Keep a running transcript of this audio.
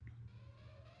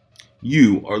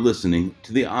You are listening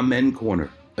to the Amen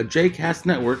Corner, a JCast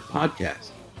Network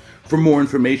podcast. For more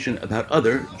information about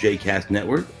other JCast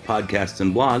Network podcasts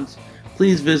and blogs,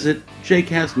 please visit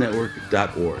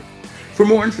jcastnetwork.org. For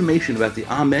more information about the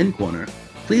Amen Corner,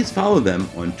 please follow them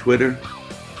on Twitter,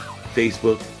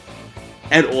 Facebook,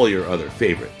 and all your other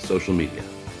favorite social media.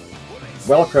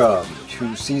 Welcome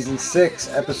to Season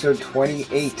 6, Episode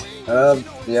 28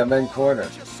 of the Amen Corner.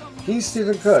 He's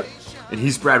Stephen Cook. And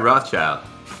he's Brad Rothschild.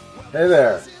 Hey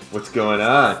there. What's going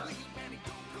on?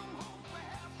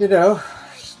 You know,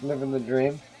 just living the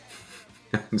dream.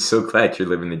 I'm so glad you're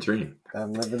living the dream.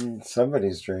 I'm living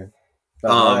somebody's dream.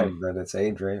 Not mine, but it's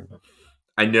a dream.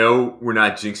 I know we're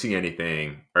not jinxing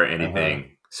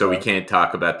anything, so we can't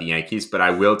talk about the Yankees, but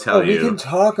I will tell you. We can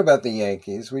talk about the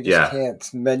Yankees. We just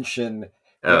can't mention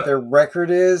what their record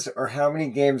is or how many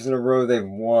games in a row they've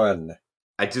won.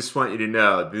 I just want you to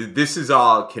know, this is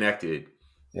all connected.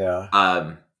 Yeah.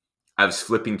 I was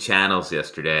flipping channels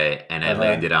yesterday, and I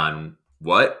landed on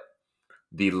what?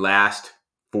 The last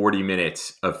 40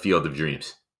 minutes of Field of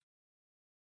Dreams.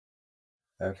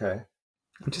 Okay.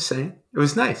 I'm just saying. It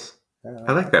was nice.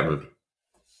 I like that movie.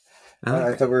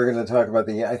 I thought we were going to talk about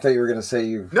I thought you were going to say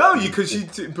you... No, because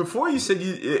before you said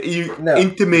you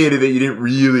intimated that you didn't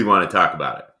really want to talk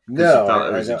about it. No,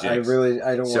 I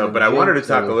don't want to. But I wanted to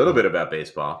talk a little bit about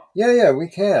baseball. Yeah, we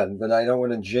can, but I don't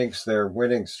want to jinx their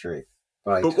winning streak.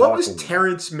 But what was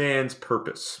Terrence Mann's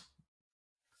purpose?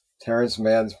 Terrence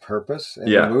Mann's purpose in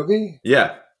the movie?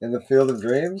 Yeah. In the Field of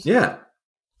Dreams? Yeah.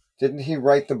 Didn't he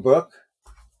write the book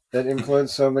that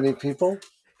influenced so many people?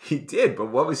 He did,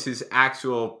 but what was his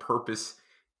actual purpose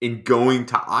in going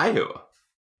to Iowa?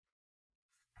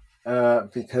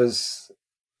 Because,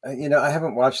 I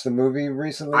haven't watched the movie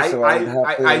recently, so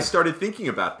I started thinking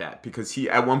about that because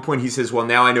at one point he says, well,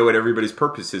 now I know what everybody's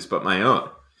purpose is but my own.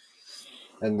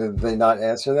 And did they not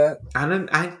answer that?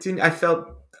 I felt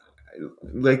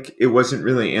like it wasn't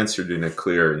really answered in a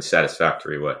clear and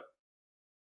satisfactory way.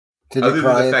 Other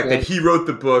than the fact that he wrote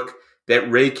the book that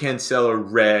Ray Kinsella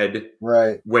read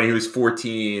when he was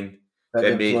 14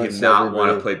 that made him not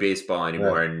want to play baseball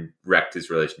anymore and wrecked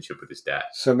his relationship with his dad.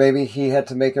 So maybe he had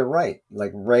to make it right.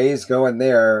 Like Ray's going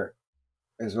there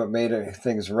is what made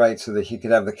things right so that he could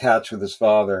have the catch with his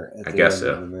father at the end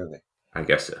of the movie. I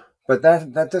guess so. But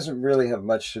that doesn't really have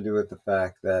much to do with the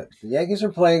fact that the Yankees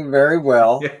are playing very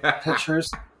well.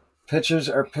 Pitchers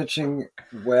are pitching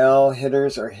well.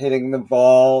 Hitters are hitting the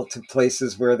ball to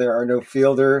places where there are no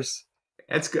fielders.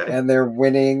 That's good. And they're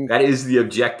winning. That is the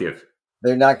objective.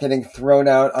 They're not getting thrown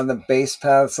out on the base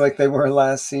paths like they were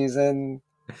last season.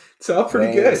 It's all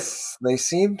pretty good. They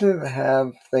seem to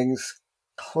have things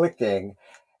clicking.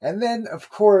 And then, of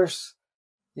course,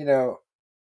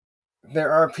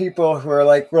 there are people who are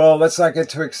like, well, let's not get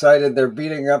too excited. They're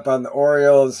beating up on the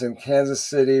Orioles and Kansas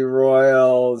City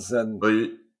Royals. Well,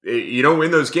 you don't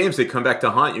win those games, they come back to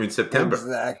haunt you in September.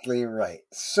 Exactly right.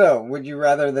 So would you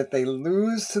rather that they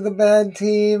lose to the bad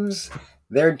teams?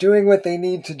 They're doing what they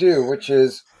need to do, which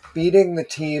is beating the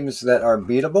teams that are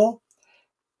beatable.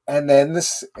 And then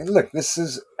this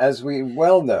is, as we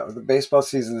well know, the baseball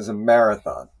season is a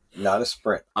marathon, not a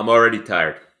sprint. I'm already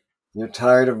tired. You're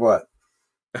tired of what?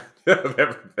 Of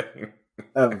everything.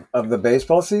 Of the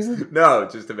baseball season? No,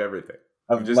 just of everything.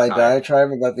 Of my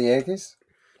diatribe about the Yankees?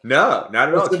 No, not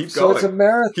at all. Keep going. So it's a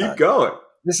marathon. Keep going.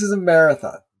 This is a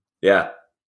marathon. Yeah.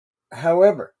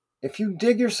 However, if you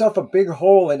dig yourself a big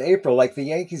hole in April like the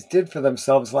Yankees did for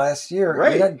themselves last year,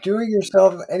 you're not doing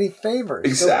yourself any favors.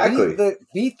 Exactly. So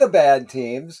beat the bad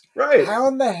teams. Right.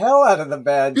 Pound the hell out of the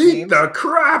bad teams. Beat the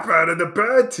crap out of the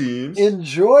bad teams.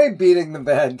 Enjoy beating the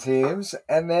bad teams.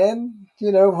 And then,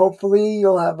 hopefully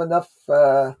you'll have enough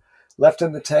left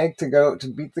in the tank to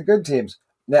beat the good teams.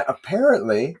 Now,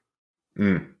 apparently,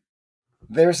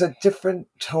 there's a different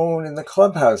tone in the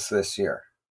clubhouse this year.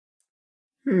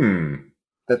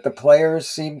 That the players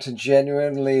seem to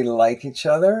genuinely like each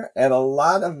other. And a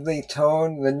lot of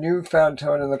the newfound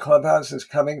tone in the clubhouse is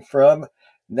coming from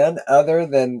none other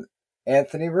than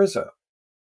Anthony Rizzo.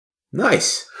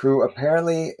 Nice. Who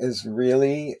apparently is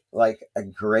really like a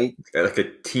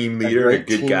team leader, a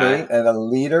good guy. And a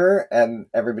leader, and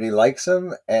everybody likes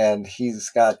him. And he's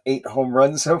got 8 home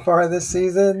runs so far this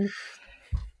season.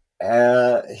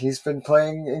 He's been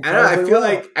playing incredibly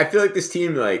well. I feel like this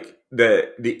team, like,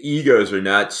 the egos are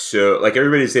not so, like,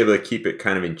 everybody's able to keep it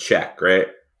kind of in check, right?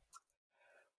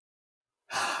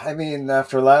 I mean,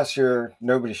 after last year,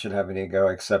 nobody should have an ego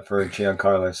except for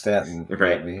Giancarlo Stanton,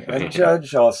 maybe, and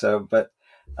Judge also. But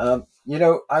I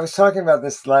was talking about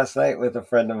this last night with a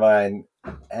friend of mine,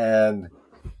 and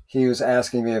he was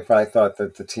asking me if I thought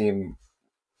that the team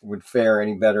would fare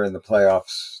any better in the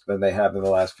playoffs than they have in the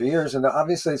last few years. And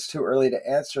obviously it's too early to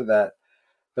answer that.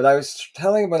 But I was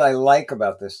telling him what I like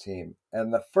about this team.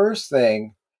 And the first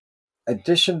thing,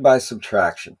 addition by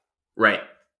subtraction. Right.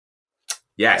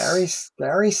 Yes.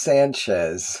 Gary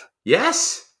Sanchez.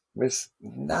 Yes.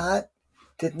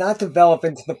 Did not develop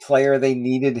into the player they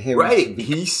needed him to be.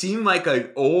 He seemed like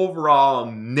an overall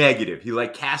negative. He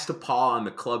cast a pall on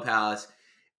the clubhouse.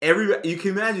 Everybody, you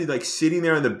can imagine sitting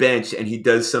there on the bench and he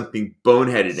does something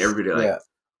boneheaded. Everybody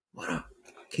what a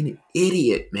fucking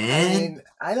idiot, man. I mean,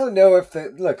 I don't know if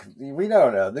we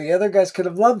don't know. The other guys could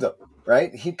have loved him,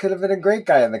 right? He could have been a great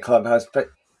guy in the clubhouse, but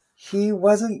he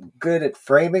wasn't good at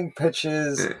framing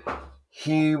pitches.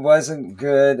 He wasn't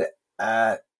good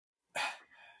at...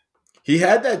 He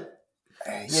had that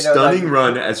stunning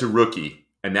run as a rookie,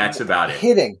 and that's about it.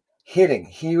 Hitting.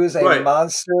 He was a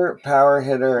monster power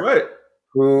hitter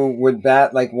who would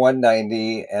bat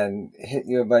 190 and hit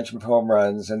you a bunch of home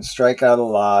runs and strike out a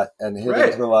lot and hit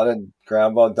into a lot of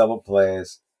ground ball double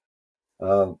plays.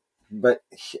 But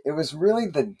it was really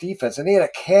the defense, and he had a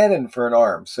cannon for an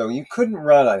arm, so you couldn't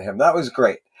run on him. That was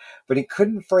great, but he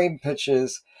couldn't frame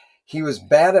pitches. He was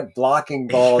bad at blocking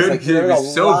balls. He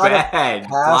was so bad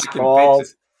blocking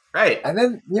pitches. Right. And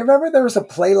then you remember there was a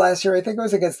play last year, I think it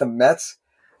was against the Mets,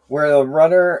 where the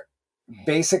runner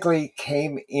basically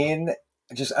came in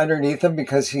just underneath him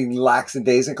because he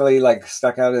lackadaisically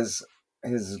stuck out his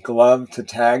glove to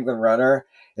tag the runner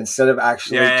instead of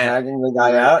actually tagging the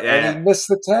guy out, and he missed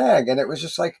the tag. And it was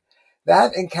just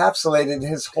that encapsulated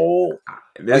his whole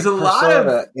There's a lot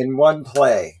of in one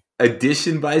play.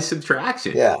 Addition by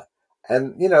subtraction. Yeah.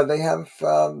 And, they have...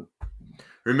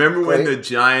 remember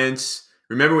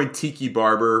when Tiki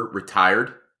Barber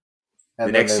retired?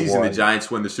 The next season, the Giants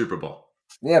won the Super Bowl.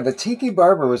 Yeah, but Tiki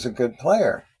Barber was a good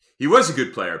player. He was a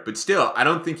good player, but still, I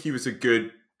don't think he was a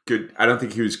good. I don't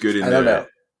think he was good in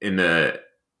the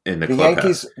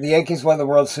clubhouse. The Yankees won the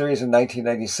World Series in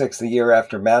 1996, the year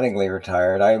after Mattingly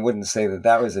retired. I wouldn't say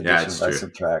that was addition by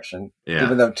subtraction,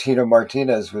 even though Tino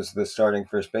Martinez was the starting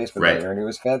first baseman that year, and he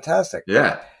was fantastic.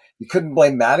 Yeah. You couldn't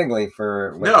blame Mattingly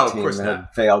for what the team had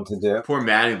failed to do. Poor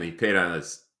Mattingly played on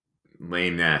those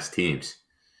lame-ass teams.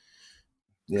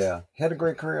 Yeah. He had a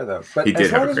great career, though. But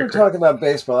as long as we're talking about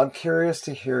baseball, I'm curious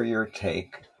to hear your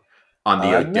take. On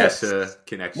the Odessa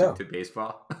connection to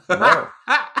baseball? No.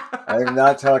 I'm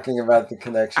not talking about the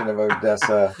connection of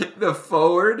Odessa. The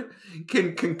forward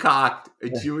can concoct a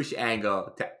Jewish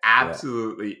angle to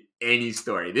absolutely any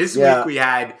story. This week we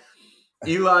had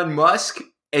Elon Musk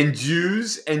and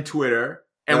Jews and Twitter,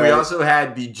 and we also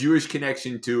had the Jewish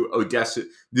connection to Odessa,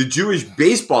 the Jewish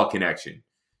baseball connection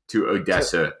to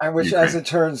Odessa. Which, Ukraine, as it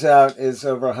turns out, is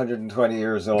over 120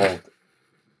 years old.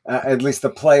 At least the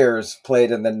players played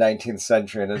in the 19th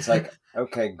century, and it's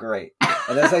okay, great.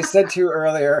 And as I said to you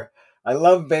earlier, I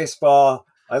love baseball,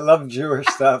 I love Jewish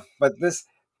stuff, but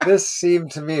this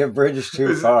seemed to me a bridge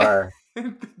too far.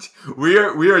 We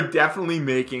are definitely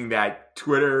making that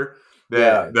Twitter,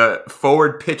 the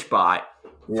forward pitch bot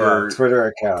for Twitter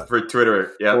account. For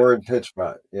Twitter, yeah. Forward pitch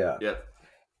bot, yeah. Yep.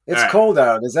 It's cold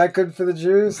out. Is that good for the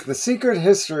Jews? The Secret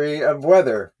History of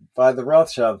Weather by the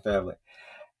Rothschild family.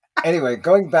 Anyway,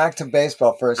 going back to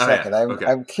baseball for a second,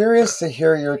 I'm curious to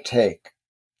hear your take.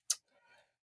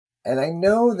 And I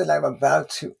know that I'm about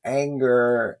to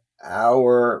anger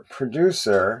our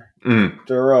producer,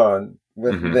 Doron,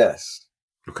 with this.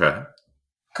 Okay. A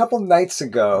couple nights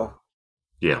ago,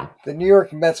 the New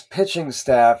York Mets pitching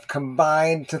staff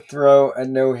combined to throw a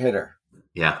no-hitter.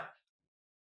 Yeah.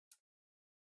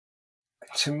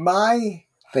 To my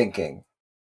thinking,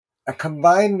 a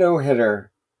combined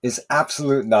no-hitter is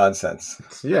absolute nonsense.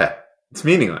 Yeah, it's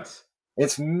meaningless.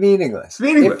 It's meaningless.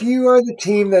 If you are the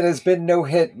team that has been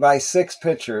no-hit by 6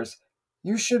 pitchers,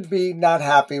 you should be not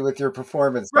happy with your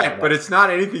performance. Right, but it's not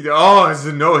anything it's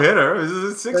a no-hitter. This is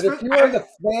a 6 But if you are the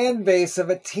fan base of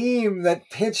a team that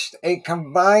pitched a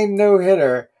combined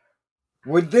no-hitter,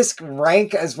 would this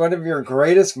rank as one of your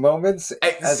greatest moments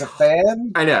as a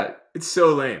fan? I know. It's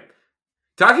so lame.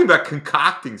 Talking about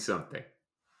concocting something.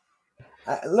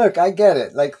 Look, I get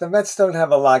it. The Mets don't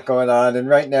have a lot going on, and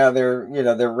right now their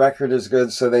record is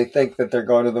good, so they think that they're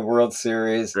going to the World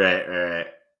Series. Right.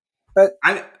 But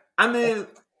I mean,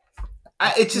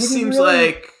 it just seems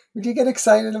like. Would you get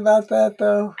excited about that,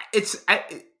 though?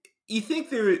 You think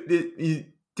did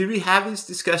we have these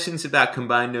discussions about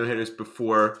combined no hitters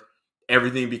before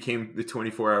everything became the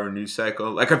 24-hour news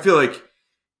cycle? I feel like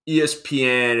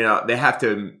ESPN, they have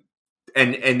to.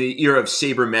 And the era of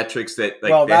sabermetrics that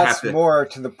that's more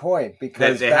to the point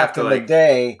because back in the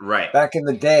day,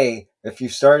 If you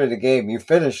started a game, you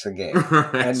finish the game.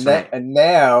 And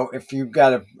now, if you've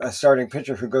got a starting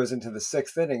pitcher who goes into the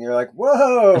 6th inning, you're like,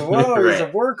 whoa, Right. he's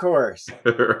a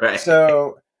workhorse. Right.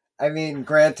 So, I mean,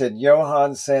 granted,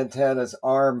 Johan Santana's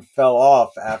arm fell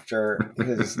off after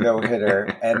his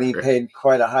no-hitter, and he paid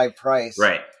quite a high price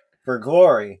for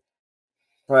glory.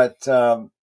 But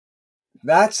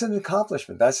that's an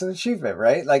accomplishment. That's an achievement,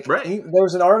 right? Like, there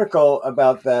was an article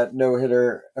about that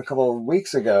no-hitter a couple of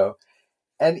weeks ago,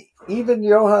 and even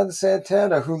Johan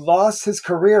Santana, who lost his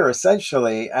career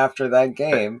essentially after that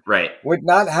game, would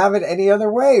not have it any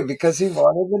other way because he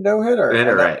wanted the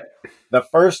no-hitter. The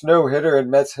first no-hitter in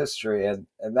Mets history, and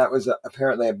that was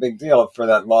apparently a big deal for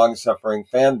that long-suffering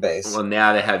fan base. Well,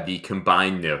 now they have the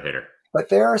combined no-hitter. But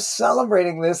they are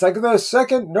celebrating this like the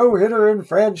second no-hitter in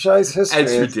franchise history.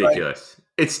 It's ridiculous.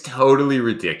 It's totally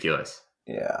ridiculous.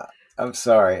 Yeah. I'm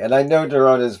sorry. And I know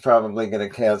Daron is probably going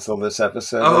to cancel this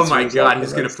episode. Oh my God.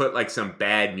 He's going to put like some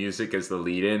bad music as the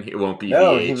lead-in. It won't be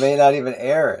No, he may not even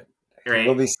air it. Right.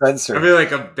 It'll be censored. It'll be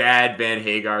like a bad Van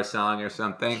Hagar song or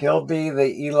something. He'll be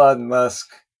the Elon Musk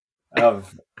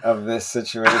of this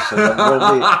situation.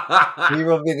 And he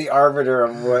will be the arbiter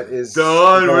of what is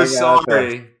Dawn, we're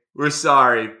sorry. We're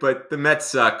sorry, but the Mets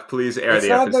suck. Please air the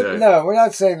episode. No, we're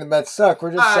not saying the Mets suck.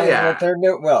 We're just saying that they're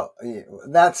new. Well,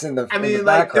 that's in the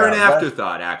they're an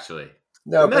afterthought, actually.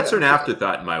 No, the Mets are an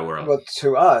afterthought in my world. Well,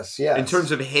 to us, yes. In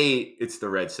terms of hate, it's the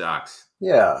Red Sox.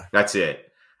 Yeah. That's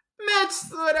it. Mets,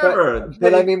 whatever.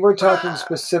 But I mean, we're talking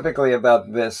specifically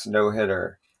about this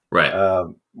no-hitter. Right.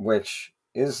 Which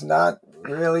is not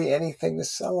really anything to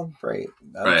celebrate.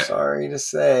 I'm sorry to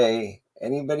say.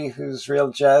 Anybody who's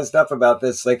real jazzed up about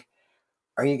this, like,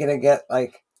 are you going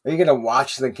to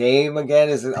watch the game again?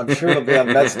 I'm sure it'll be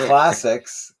on Mets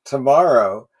Classics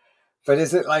tomorrow. But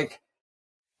is it like,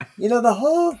 the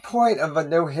whole point of a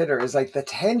no-hitter is like the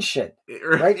tension,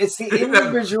 right? It's the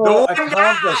individual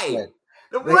accomplishment.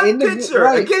 The one pitcher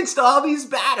against all these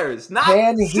batters, not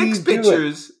 6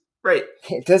 pitchers. Right.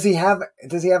 Does he have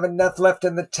enough left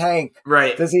in the tank?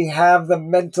 Right. Does he have the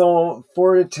mental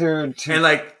fortitude to... And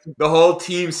like the whole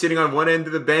team sitting on one end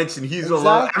of the bench and he's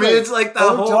alone. I mean, it's like the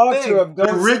whole talk thing. To him. Don't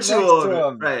the sit ritual next to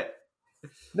him. Right.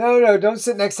 No, don't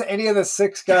sit next to any of the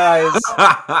 6 guys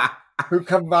who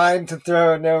combined to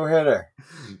throw a no-hitter.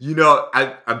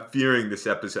 I'm fearing this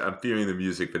episode. I'm fearing the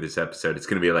music for this episode. It's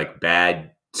going to be like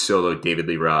bad solo David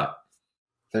Lee Roth.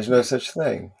 There's no such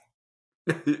thing.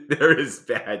 There is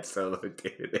bad solo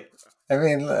David. I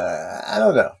mean, I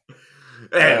don't know.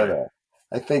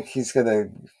 I think he's going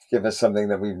to give us something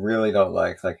that we really don't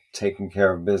like Taking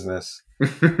Care of Business,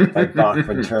 like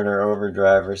Bachman Turner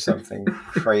Overdrive or something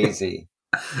crazy.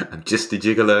 I'm just a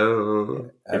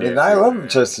gigolo. I mean, I love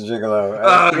Just a Gigolo.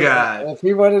 Oh, God. If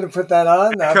he wanted to put that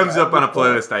on... It comes up on a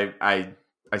playlist.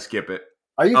 I skip it.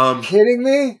 Are you kidding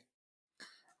me?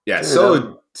 Yeah,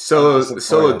 Dude,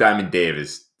 solo Diamond Dave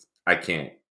is... I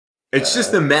can't. It's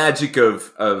just the magic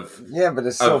of yeah, but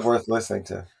it's still worth listening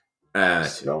to.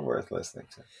 It's still worth listening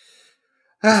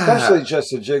to. Especially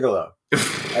Just a Gigolo.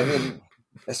 I mean,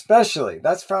 especially.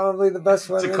 That's probably the best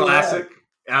one. It's a classic.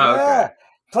 Oh, yeah. Okay.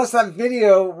 Plus, that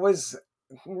video was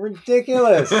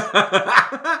ridiculous.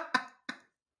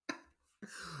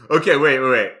 Okay,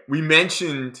 wait. We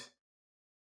mentioned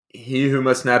He Who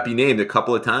Must Not Be Named a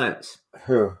couple of times.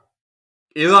 Who?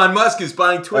 Elon Musk is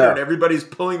buying Twitter and everybody's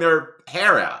pulling their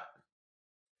hair out.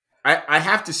 I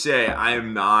have to say, I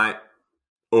am not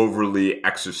overly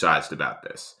exercised about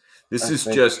this. This is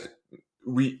just,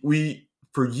 we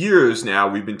for years now,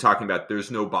 we've been talking about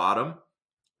there's no bottom.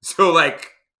 So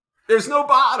there's no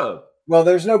bottom. Well,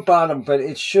 there's no bottom, but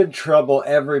it should trouble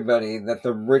everybody that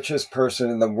the richest person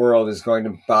in the world is going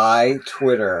to buy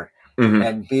Twitter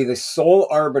and be the sole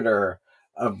arbiter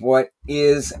of what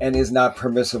is and is not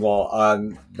permissible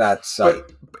on that site.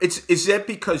 But is that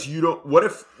because you don't? What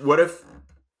if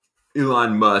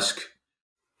Elon Musk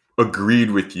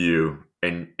agreed with you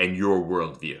and your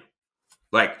worldview?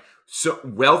 So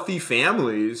wealthy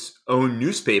families own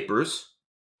newspapers.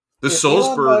 The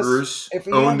Sulzbergers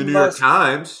own the New York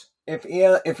Times. If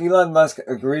Elon Musk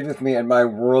agreed with me and my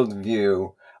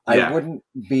worldview, I wouldn't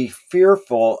be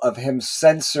fearful of him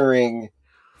censoring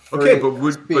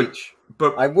speech.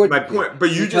 But I would. My point.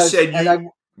 But you just said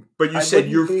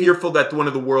you're fearful that one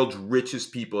of the world's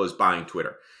richest people is buying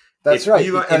Twitter. That's right.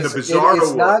 In the bizarre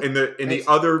world, in the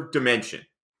other dimension.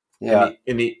 Yeah.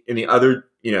 In the other,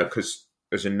 because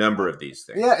there's a number of these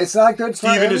things. Yeah, it's not good.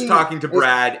 Steven is talking to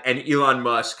Brad, and Elon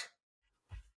Musk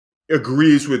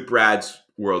agrees with Brad's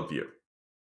worldview.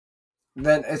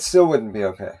 Then it still wouldn't be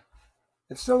okay.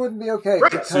 It still wouldn't be okay.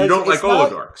 Right. So you don't like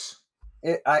oligarchs.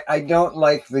 I don't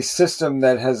like the system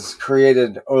that has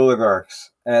created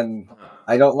oligarchs, and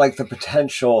I don't like the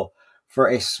potential for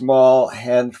a small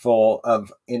handful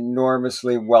of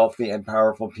enormously wealthy and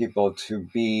powerful people to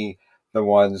be the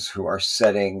ones who are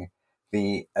setting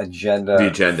the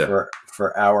agenda.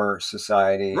 For our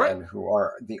society, right, and who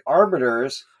are the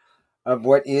arbiters of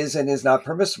what is and is not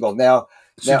permissible. Now,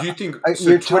 do you think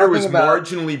Twitter was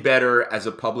marginally better as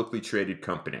a publicly traded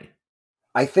company?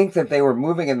 I think that they were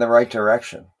moving in the right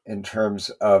direction in terms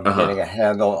of getting a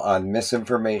handle on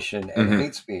misinformation and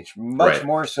hate speech, much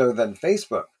more so than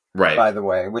Facebook, by the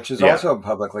way, which is also a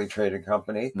publicly traded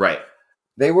company. Right.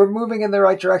 They were moving in the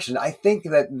right direction. I think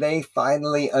that they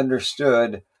finally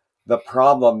understood the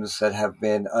problems that have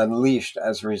been unleashed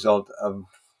as a result of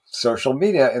social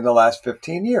media in the last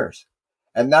 15 years.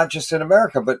 And not just in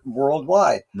America, but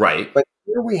worldwide. Right. But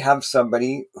here we have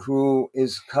somebody who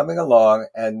is coming along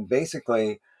and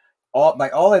basically, by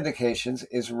all indications,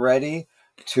 is ready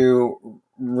to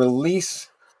release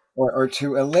or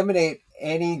to eliminate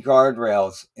any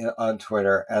guardrails on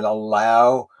Twitter and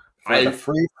allow for the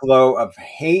free flow of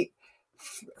hate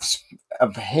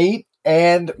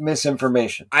and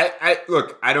misinformation.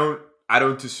 Look, I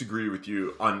don't disagree with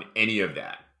you on any of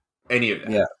that.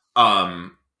 Yeah.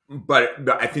 But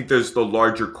I think there's the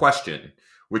larger question,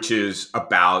 which is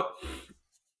about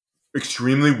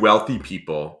extremely wealthy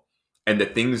people and the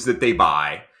things that they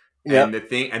buy, and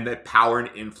the power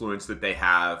and influence that they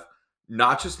have,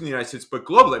 not just in the United States but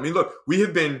globally. I mean, look, we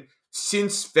have been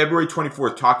since February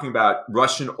 24th talking about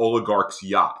Russian oligarchs'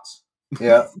 yachts.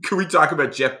 Yeah. Can we talk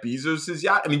about Jeff Bezos'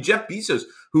 yacht? I mean, Jeff Bezos,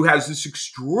 who has this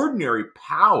extraordinary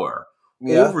power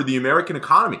over the American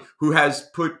economy, who has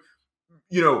put,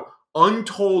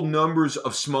 untold numbers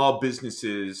of small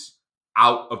businesses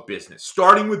out of business,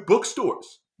 starting with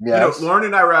bookstores. Yes. Lauren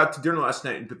and I were out to dinner last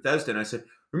night in Bethesda, and I said,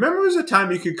 remember there was a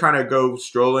time you could kind of go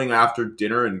strolling after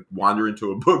dinner and wander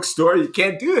into a bookstore? You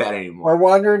can't do that anymore. Or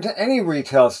wander into any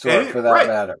retail store for that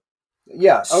matter.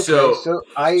 Yeah. Okay. So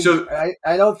I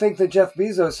don't think that Jeff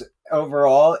Bezos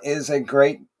overall is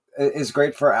great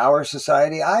for our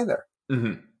society either.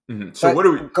 Mm-hmm. Mm-hmm. So what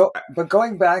do we? But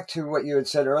going back to what you had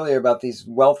said earlier about these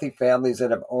wealthy families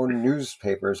that have owned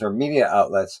newspapers or media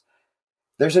outlets,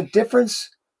 there's a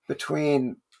difference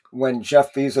between when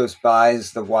Jeff Bezos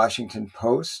buys the Washington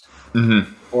Post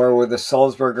or with the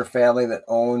Sulzberger family that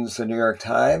owns the New York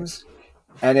Times,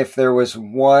 and if there was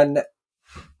one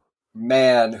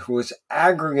man who was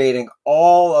aggregating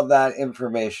all of that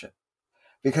information,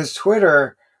 because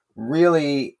Twitter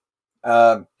really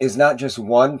is not just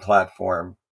one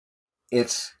platform.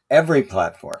 It's every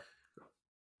platform.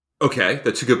 Okay,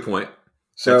 that's a good point.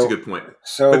 So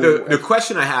but the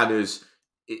question I have is,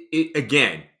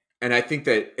 again, and I think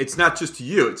that it's not just to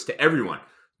you, it's to everyone.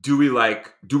 Do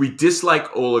we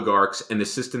dislike oligarchs and the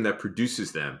system that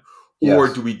produces them? Or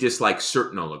do we dislike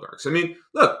certain oligarchs? I mean,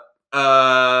 look,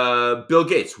 Bill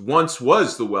Gates once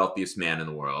was the wealthiest man in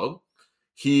the world.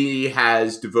 He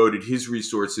has devoted his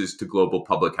resources to global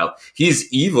public health.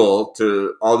 He's evil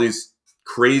to all these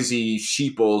crazy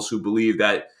sheeples who believe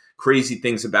that crazy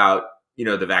things about,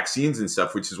 the vaccines and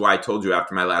stuff, which is why I told you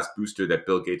after my last booster that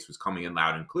Bill Gates was coming in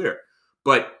loud and clear.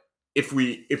 But it's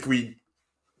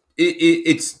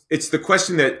the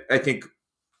question that I think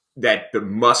that the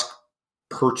Musk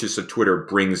purchase of Twitter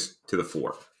brings to the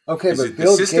fore. Okay, is but it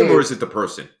Bill the system Gates, or is it the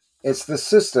person? It's the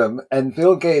system. And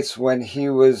Bill Gates, when he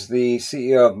was the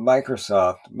CEO of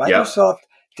Microsoft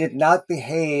did not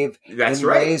behave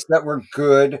ways that were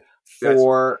good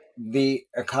for the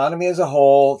economy as a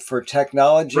whole, for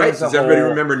technology as a whole. Does everybody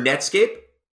remember Netscape?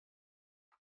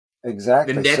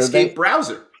 Exactly. The Netscape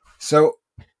browser. So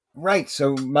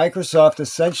Microsoft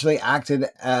essentially acted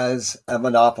as a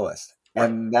monopolist,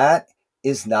 and that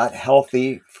is not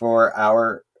healthy for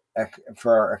our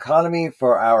economy,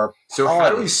 for our So polity.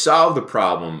 How do we solve the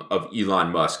problem of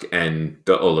Elon Musk and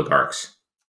the oligarchs?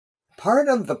 Part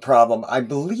of the problem, I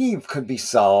believe, could be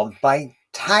solved by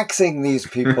taxing these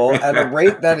people at a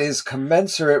rate that is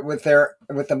commensurate with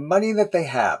the money that they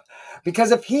have.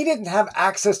 Because if he didn't have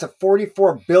access to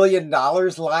 $44 billion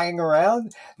lying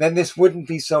around, then this wouldn't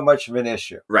be so much of an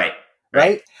issue. Right?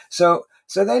 So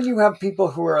then you have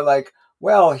people who are like,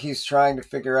 well, he's trying to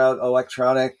figure out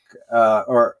electric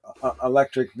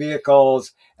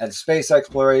vehicles and space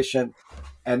exploration.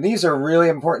 And these are really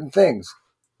important things.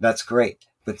 That's great.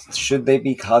 But should they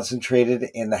be concentrated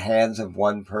in the hands of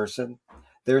one person?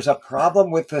 There's a problem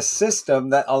with the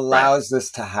system that allows this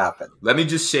to happen. Let me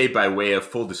just say, by way of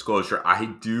full disclosure, I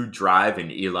do drive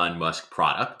an Elon Musk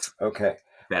product. Okay.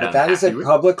 But that is a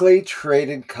publicly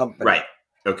traded company. Right.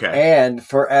 Okay. And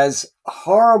for as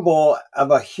horrible of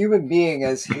a human being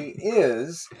as he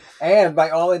is, and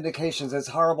by all indications, as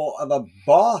horrible of a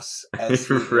boss as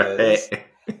he is,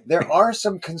 there are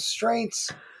some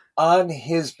constraints on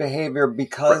his behavior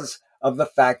because of the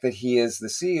fact that he is the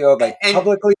CEO of a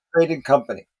publicly traded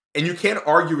company. And you can't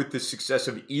argue with the success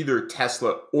of either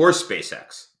Tesla or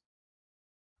SpaceX.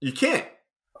 You can't.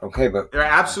 Okay, but they're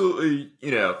absolutely,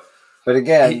 But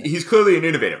again, he's clearly an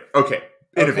innovator. Okay.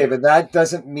 Okay, but that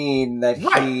doesn't mean that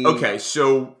he Okay,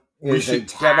 so we should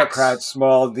tax Democrat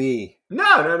small d.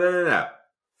 No.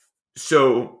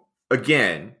 So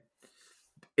again,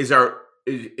 is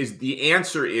the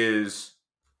answer is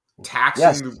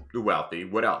taxing the wealthy?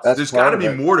 What else? There's got to be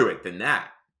more to it than that.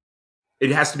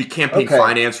 It has to be campaign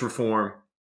finance reform.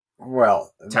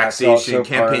 Well, taxation,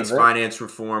 campaign finance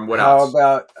reform. What else?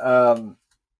 How about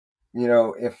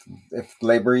if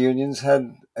labor unions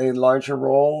had a larger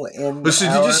role in? Did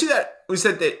you see that?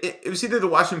 It was either the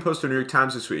Washington Post or New York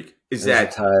Times this week. It was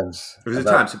the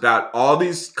Times about all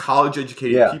these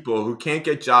college-educated people who can't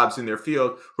get jobs in their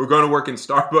field, who are going to work in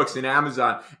Starbucks and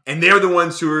Amazon, and they're the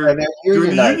ones who are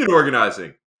doing the union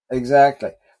organizing.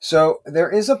 Exactly. So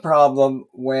there is a problem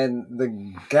when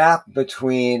the gap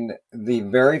between the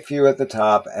very few at the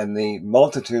top and the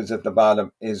multitudes at the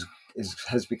bottom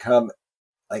has become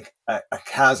like a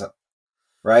chasm,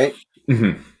 right?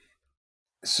 Mm-hmm.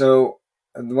 So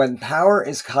when power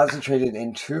is concentrated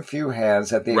in too few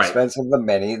hands at the expense of the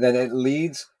many, then it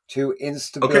leads to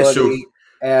instability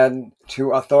and to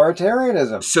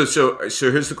authoritarianism.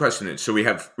 So here's the question. So we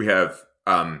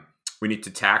need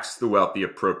to tax the wealthy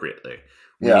appropriately.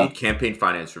 We need campaign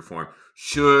finance reform.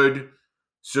 Should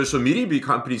social media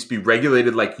companies be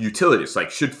regulated like utilities?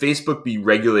 Like, should Facebook be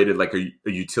regulated like a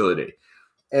utility?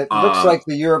 It looks like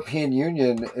the European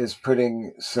Union is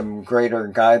putting some greater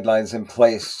guidelines in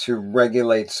place to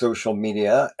regulate social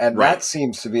media, and that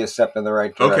seems to be a step in the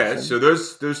right direction. Okay, so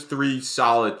there's three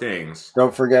solid things.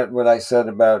 Don't forget what I said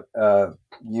about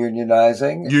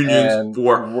unionizing.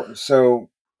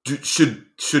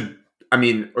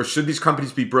 Should these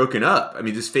companies be broken up? I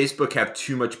mean, does Facebook have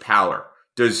too much power?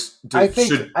 I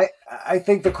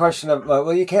think the question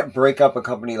of you can't break up a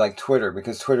company like Twitter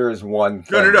because Twitter is one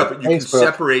thing. No, but you can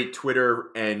separate Twitter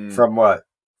and from what?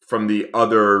 From the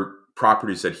other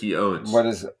properties that he owns. What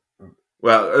is it?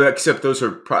 Well, except those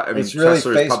are Tesla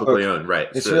is publicly owned, right?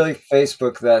 It's really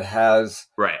Facebook that has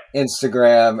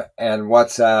Instagram and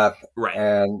WhatsApp,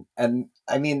 and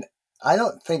I mean, I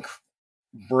don't think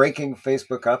breaking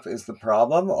Facebook up is the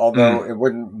problem, although it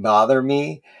wouldn't bother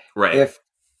me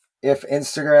if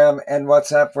Instagram and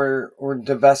WhatsApp were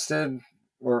divested,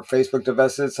 or Facebook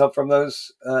divested itself from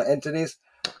those entities.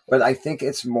 But I think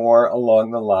it's more along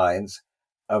the lines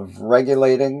of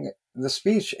regulating the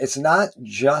speech. It's not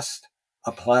just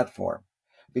a platform,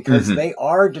 because they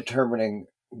are determining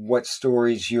what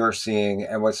stories you're seeing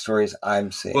and what stories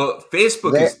I'm seeing. Well,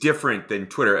 Facebook is different than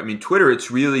Twitter. I mean, Twitter, it's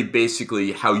really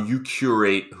basically how you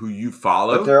curate who you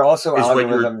follow. But there are also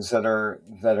algorithms that are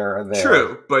there.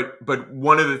 True, but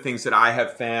one of the things that I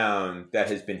have found that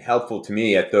has been helpful to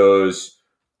me at those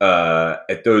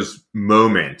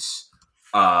moments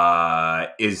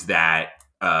is that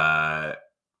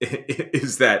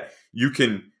you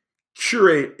can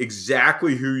curate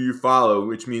exactly who you follow,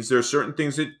 which means there are certain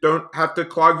things that don't have to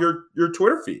clog your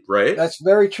Twitter feed, right? That's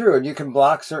very true. And you can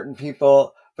block certain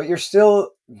people, but you're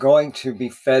still going to be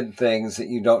fed things that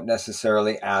you don't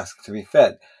necessarily ask to be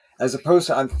fed. As opposed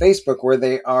to on Facebook, where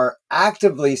they are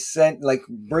actively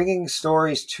bringing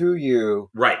stories to you,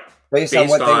 based on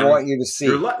what they want you to see.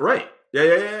 Right.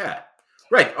 Yeah.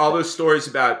 Right. All those stories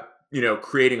about,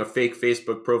 creating a fake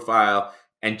Facebook profile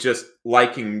and just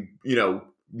liking,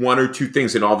 one or two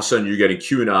things, and all of a sudden you're getting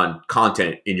QAnon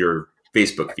content in your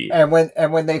Facebook feed. And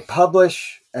when they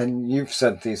publish, and you've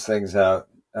sent these things out,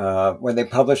 when they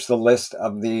publish the list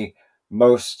of the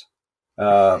most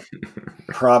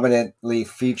prominently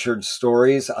featured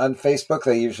stories on Facebook,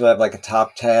 they usually have like a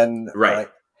top 10, right?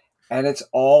 And it's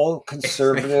all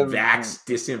conservative, vax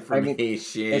disinformation. I mean,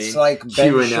 it's like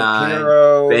Ben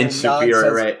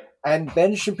Shapiro, right? And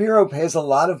Ben Shapiro pays a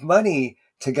lot of money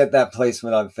to get that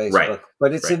placement on Facebook,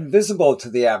 but it's invisible to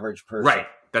the average person. Right,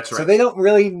 that's right. So they don't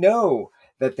really know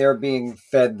that they're being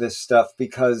fed this stuff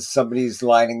because somebody's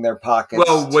lining their pockets.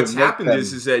 Well, what's happened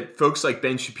is that folks like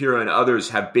Ben Shapiro and others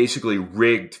have basically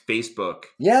rigged Facebook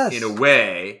in a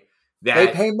way that they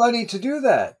pay money to do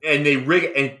that. And they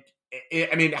rig, and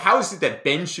I mean, how is it that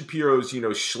Ben Shapiro's,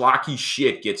 schlocky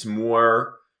shit gets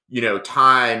more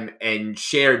time and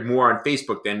shared more on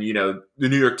Facebook than, the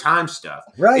New York Times stuff?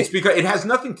 Right. It's because it has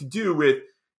nothing to do with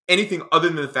anything other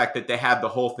than the fact that they have the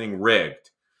whole thing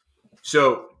rigged.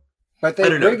 So, but they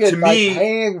rig it by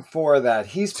paying for that.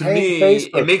 He's paying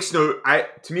Facebook. It makes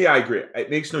to me, I agree. It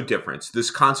makes no difference.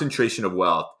 This concentration of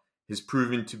wealth has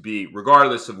proven to be,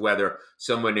 regardless of whether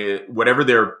someone, whatever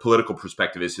their political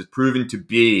perspective is, has proven to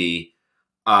be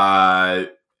a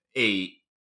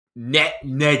net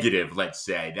negative, let's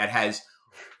say, that has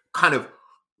kind of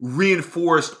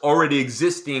reinforced already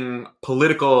existing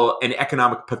political and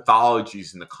economic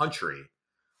pathologies in the country.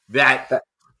 That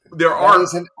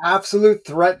is an absolute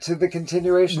threat to the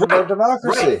continuation of our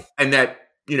democracy. Right. And that,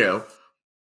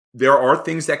 there are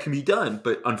things that can be done,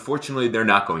 but unfortunately they're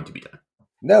not going to be done.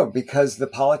 No, because the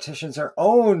politicians are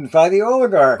owned by the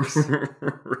oligarchs.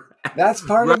 That's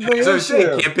part of the issue.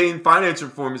 Saying, campaign finance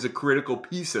reform is a critical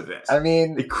piece of this. I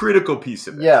mean, a critical piece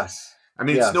of it. Yes. I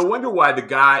mean, it's no wonder why the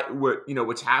guy,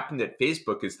 what's happened at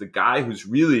Facebook is the guy who's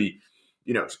really,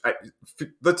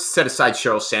 let's set aside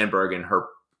Sheryl Sandberg and her,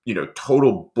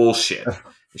 total bullshit.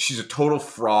 She's a total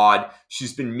fraud.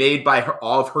 She's been made by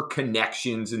all of her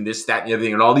connections and this, that, and the other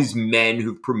thing, and all these men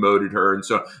who've promoted her,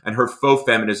 and her faux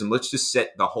feminism. Let's just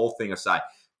set the whole thing aside.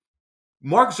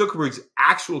 Mark Zuckerberg's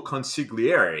actual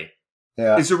consigliere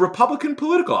is a Republican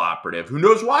political operative who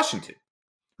knows Washington,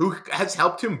 who has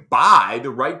helped him buy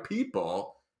the right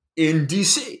people in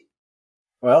D.C.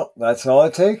 Well, that's all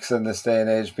it takes in this day and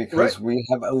age, because we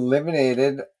have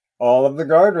eliminated all of the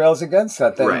guardrails against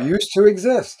that used to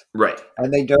exist. Right.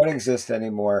 And they don't exist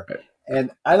anymore. Right.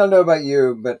 And I don't know about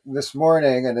you, but this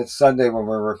morning, and it's Sunday when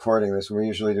we're recording this, we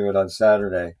usually do it on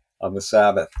Saturday, on the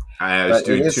Sabbath. I was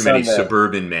doing too many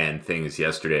suburban man things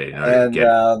yesterday in order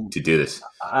to do this.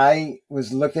 I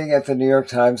was looking at the New York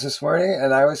Times this morning,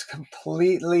 and I was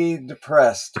completely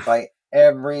depressed by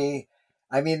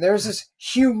there's this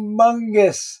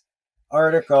humongous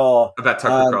article about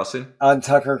Tucker Carlson. On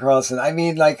Tucker Carlson. I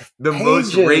mean, like the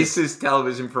most racist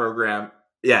television program.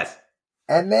 Yes.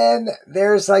 And then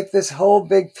there's like this whole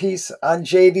big piece on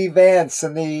J.D. Vance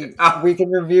in the Week in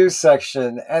Review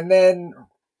section. And then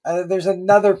there's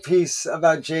another piece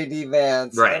about J.D.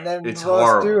 Vance. Right. And then it's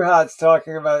Ross Douthat's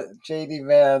talking about J.D.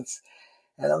 Vance.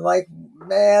 And I'm like,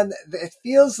 man, it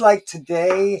feels like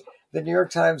today the New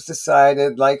York Times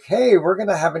decided, like, hey, we're going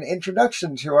to have an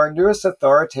introduction to our newest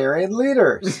authoritarian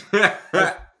leaders.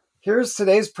 Here's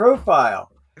today's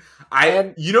profile.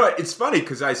 It's funny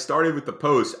because I started with the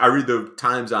Post. I read the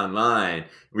Times online.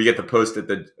 We get the Post at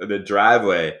the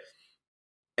driveway.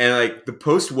 And, like, the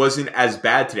Post wasn't as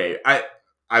bad today.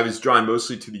 I was drawn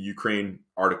mostly to the Ukraine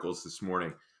articles this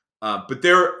morning. But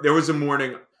there was a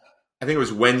morning, I think it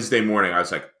was Wednesday morning, I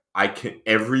was like,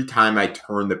 every time I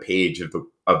turn the page of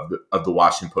the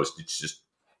Washington Post, it's just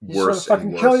worse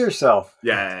and worse. Kill yourself.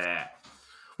 Yeah.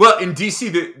 Well, in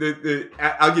DC,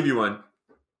 I'll give you one.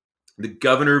 The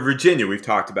governor of Virginia, we've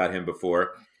talked about him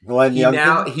before. Glenn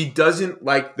Youngkin? He doesn't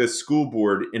like the school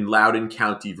board in Loudoun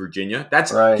County, Virginia.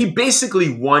 He basically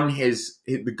won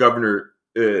the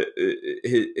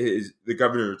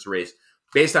governor's race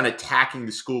based on attacking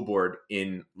the school board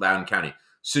in Loudoun County.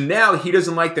 So now he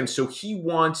doesn't like them. So he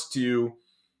wants to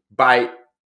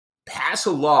pass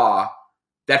a law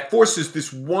that forces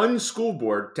this one school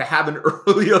board to have an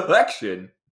early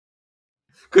election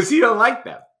because he don't like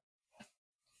them.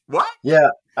 What?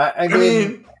 Yeah. I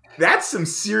mean, that's some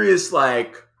serious,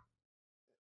 like,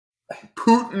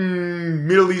 Putin,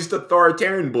 Middle East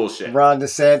authoritarian bullshit. Ron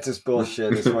DeSantis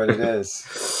bullshit is what it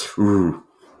is. Ooh.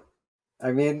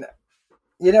 I mean,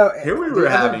 here we were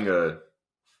having a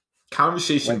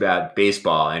conversation about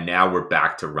baseball, and now we're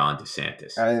back to Ron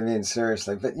DeSantis. I mean,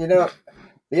 seriously. But,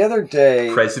 the other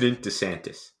day... President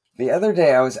DeSantis. The other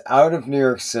day, I was out of New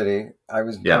York City. I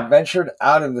ventured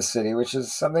out of the city, which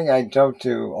is something I don't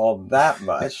do all that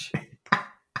much.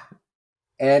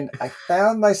 And I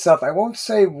found myself, I won't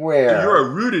say where. You're a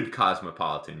rooted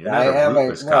cosmopolitan. You're never a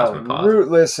rootless cosmopolitan.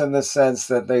 Rootless in the sense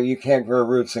that you can't grow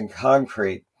roots in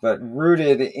concrete, but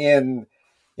rooted in,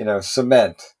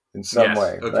 cement in some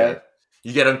way. Okay. Right?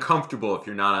 You get uncomfortable if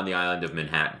you're not on the island of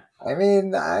Manhattan. I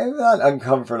mean, I'm not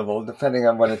uncomfortable, depending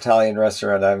on what Italian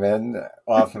restaurant I'm in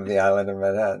off of the island of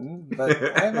Manhattan.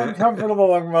 But I'm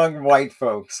uncomfortable among white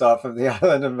folks off of the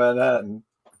island of Manhattan.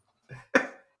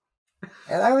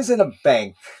 And I was in a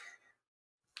bank.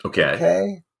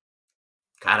 Okay.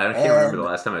 God, I can't remember the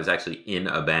last time I was actually in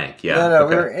a bank. Yeah. No,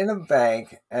 we were in a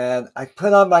bank, and I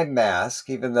put on my mask,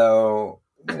 even though,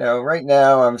 right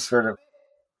now I'm sort of,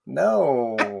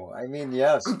 no, I mean,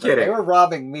 yes. I'm kidding. They were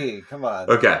robbing me. Come on.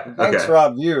 Okay. The banks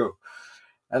rob you.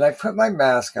 And I put my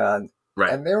mask on,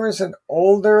 right. And there was an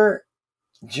older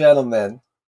gentleman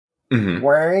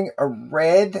wearing a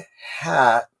red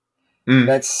hat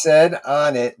that said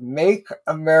on it, "Make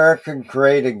America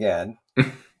Great Again."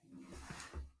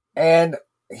 And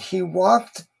he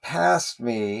walked past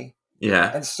me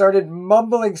Yeah. and started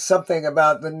mumbling something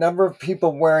about the number of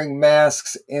people wearing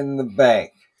masks in the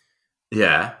bank.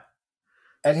 Yeah.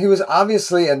 And he was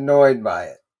obviously annoyed by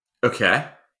it. Okay.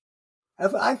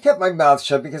 I kept my mouth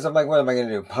shut because I'm like, what am I going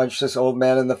to do? Punch this old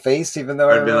man in the face even though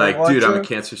I'd be like, dude, I'm a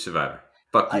cancer survivor.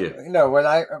 Fuck you.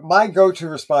 My go-to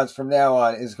response from now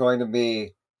on is going to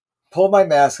be pull my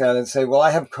mask on and say, well, I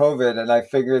have COVID and I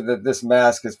figured that this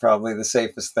mask is probably the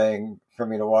safest thing for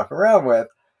me to walk around with.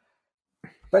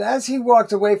 But as he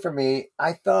walked away from me,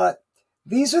 I thought,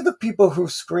 these are the people who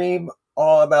scream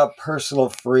all about personal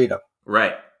freedom.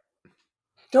 Right.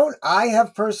 Don't I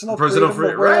have personal freedom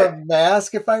to wear a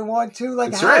mask if I want to?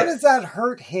 Like, That's how does that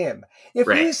hurt him? If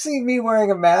you see me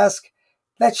wearing a mask,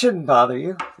 that shouldn't bother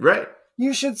you. Right.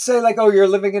 You should say, like, oh, you're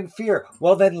living in fear.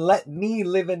 Well, then let me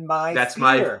live in my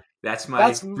fear. That's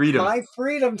my freedom. My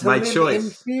freedom to my live choice. in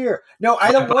fear. No,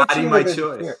 I don't want you to live in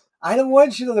fear. I don't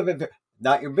want you to live in fear.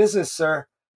 Not your business, sir.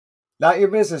 Not your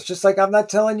business. Just like I'm not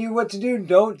telling you what to do.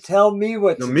 Don't tell me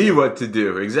what to do. Tell me what to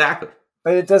do. Exactly.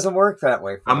 But it doesn't work that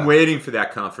way. I'm waiting for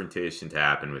that confrontation to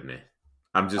happen with me.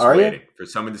 I'm just waiting for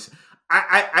someone to.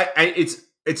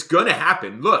 It's going to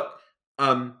happen. Look,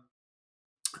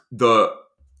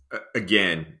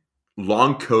 again,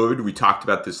 long COVID. We talked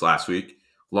about this last week.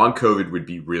 Long COVID would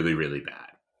be really, really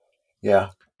bad. Yeah.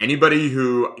 Anybody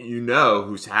who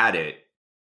who's had it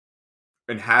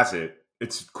and has it,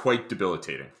 it's quite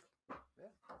debilitating.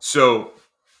 So,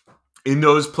 in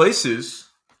those places,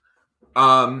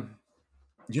 you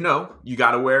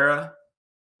gotta wear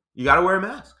a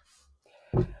mask.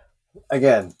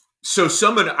 Again. So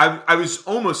I was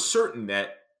almost certain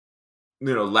that,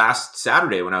 last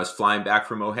Saturday when I was flying back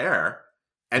from O'Hare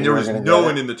and there was no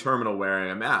one in the terminal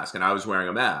wearing a mask and I was wearing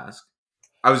a mask,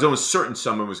 I was almost certain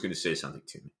someone was going to say something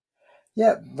to me.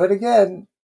 Yeah, but again,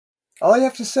 all you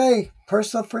have to say,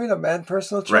 personal freedom, man,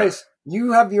 personal choice. Right.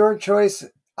 You have your choice.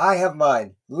 I have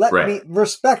mine. Let me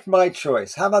respect my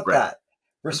choice. How about that?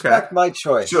 Respect my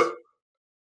choice. So,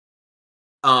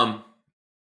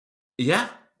 yeah.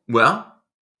 Well,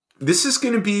 this is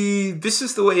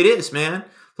the way it is, man.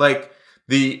 Like,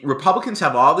 the Republicans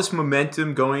have all this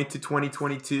momentum going into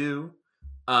 2022.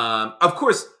 Of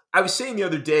course, I was saying the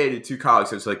other day to two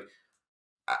colleagues, I was like,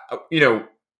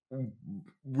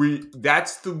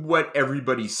 that's what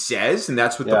everybody says, and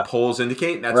that's what the polls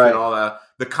indicate, and that's what all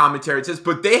the commentary says.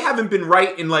 But they haven't been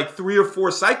right in like 3 or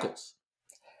 4 cycles.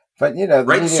 But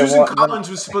Susan Collins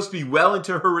was supposed to be well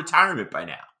into her retirement by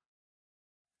now.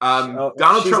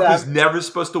 Donald Trump was never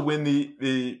supposed to win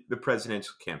the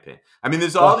presidential campaign. I mean,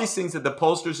 there's all these things that the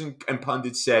pollsters and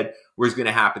pundits said was going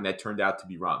to happen that turned out to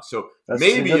be wrong. So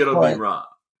maybe it'll be wrong.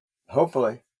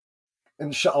 Hopefully.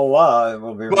 Inshallah, it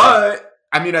will be wrong. But,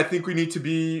 I mean, I think we need to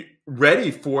be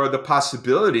ready for the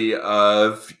possibility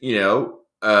of,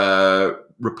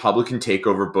 Republican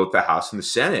takeover both the House and the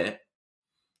Senate.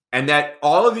 And that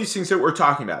all of these things that we're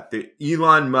talking about, the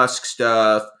Elon Musk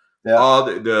stuff, all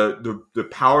the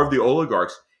power of the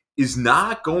oligarchs is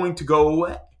not going to go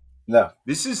away. No.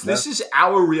 This is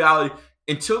our reality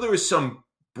until there is some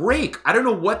break. I don't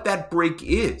know what that break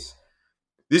is.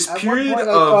 This period I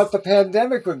thought the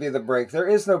pandemic would be the break. There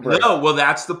is no break. No, well,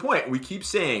 that's the point. We keep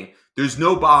saying there's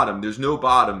no bottom, there's no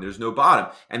bottom, there's no bottom.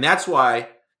 And that's why,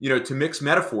 to mix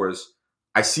metaphors,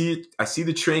 I see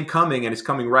the train coming and it's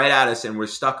coming right at us and we're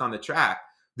stuck on the track.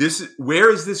 Where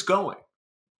is this going?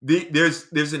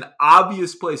 There's an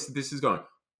obvious place that this is going.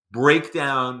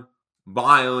 Breakdown,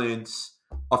 violence,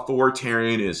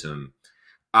 authoritarianism.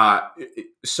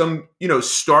 Some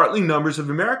startling numbers of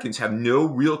Americans have no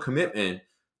real commitment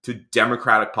to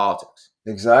democratic politics.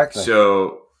 Exactly.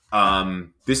 So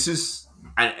this is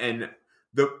and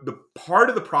the part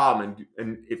of the problem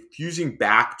and looping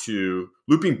back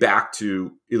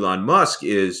to Elon Musk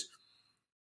is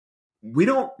we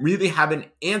don't really have an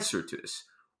answer to this.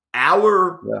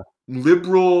 Our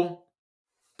liberal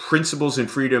principles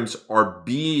and freedoms are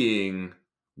being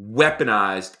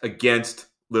weaponized against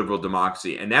liberal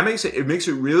democracy. And that makes it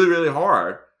really, really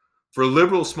hard for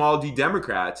liberal small d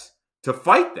Democrats to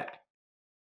fight that.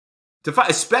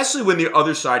 Especially when the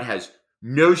other side has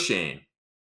no shame.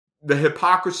 The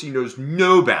hypocrisy knows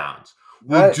no bounds.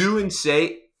 Will do and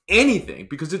say anything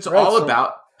because it's all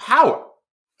about power.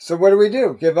 So what do we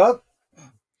do? Give up?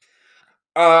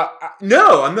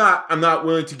 No, I'm not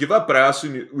willing to give up, but I also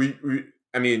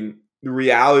the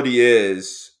reality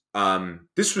is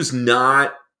this was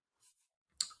not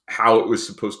how it was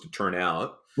supposed to turn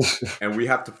out, and we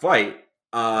have to fight.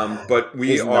 But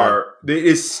it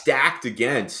is stacked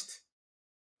against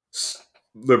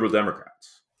liberal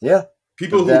Democrats. Yeah.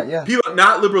 People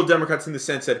not liberal Democrats in the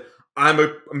sense that I'm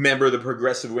a member of the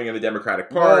progressive wing of the Democratic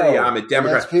Party. I'm a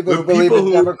Democrat. That's people who believe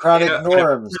in democratic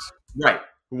norms. Right.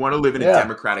 Who want to live in a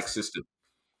democratic system.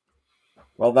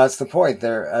 Well, that's the point.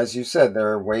 There, as you said, there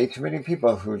are way too many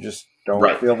people who just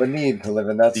don't feel the need to live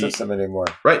in that system anymore.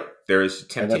 Right. There is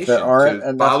temptation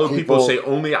to follow people who say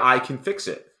only I can fix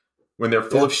it when they're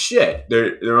full of shit.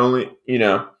 They're only,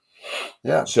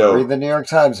 Yeah. So read the New York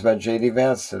Times about J.D.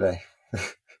 Vance today.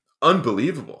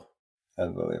 Unbelievable.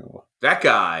 That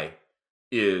guy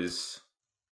is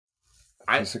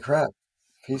piece of crap.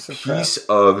 Piece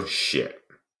of shit.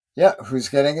 Yeah, who's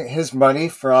getting his money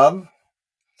from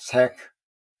tech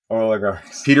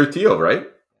oligarchs? Peter Thiel, right?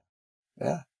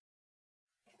 Yeah.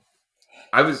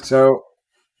 So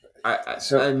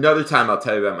another time I'll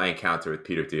tell you about my encounter with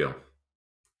Peter Thiel.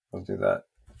 We'll do that.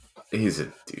 He's a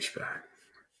douchebag.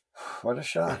 What a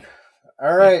shock.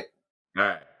 All right.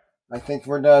 I think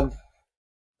we're done.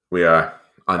 We are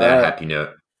on that happy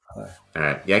note. All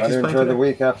right. Yankees playing today? The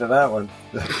week after that one.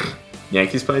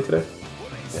 Yankees playing today?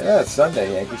 Yeah, it's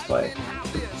Sunday. Yankees play.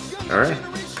 All right.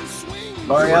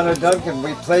 Mariano Duncan,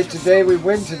 we played today, we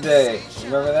win today.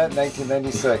 Remember that?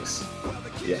 1996.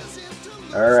 Yeah.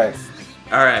 All right.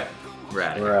 We're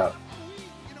out. We're out.